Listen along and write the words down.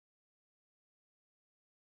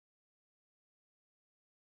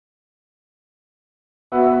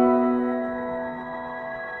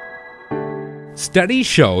Studies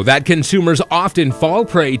show that consumers often fall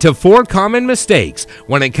prey to 4 common mistakes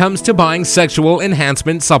when it comes to buying sexual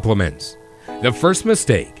enhancement supplements. The first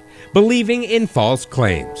mistake: believing in false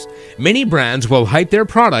claims. Many brands will hype their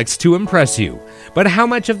products to impress you, but how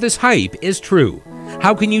much of this hype is true?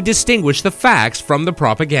 How can you distinguish the facts from the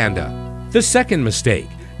propaganda? The second mistake: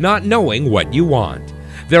 not knowing what you want.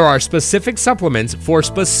 There are specific supplements for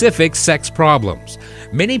specific sex problems.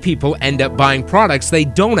 Many people end up buying products they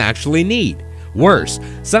don't actually need. Worse,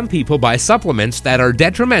 some people buy supplements that are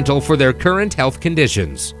detrimental for their current health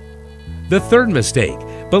conditions. The third mistake: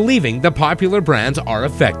 believing the popular brands are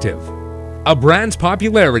effective. A brand's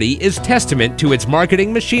popularity is testament to its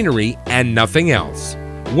marketing machinery and nothing else.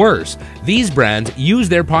 Worse, these brands use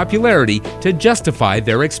their popularity to justify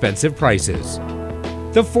their expensive prices.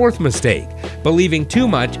 The fourth mistake: believing too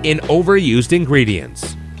much in overused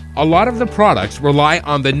ingredients. A lot of the products rely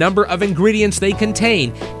on the number of ingredients they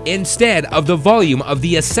contain instead of the volume of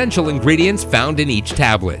the essential ingredients found in each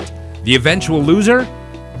tablet. The eventual loser?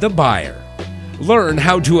 The buyer. Learn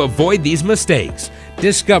how to avoid these mistakes.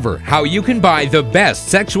 Discover how you can buy the best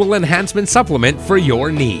sexual enhancement supplement for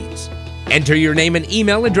your needs. Enter your name and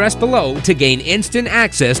email address below to gain instant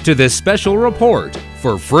access to this special report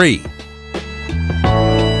for free.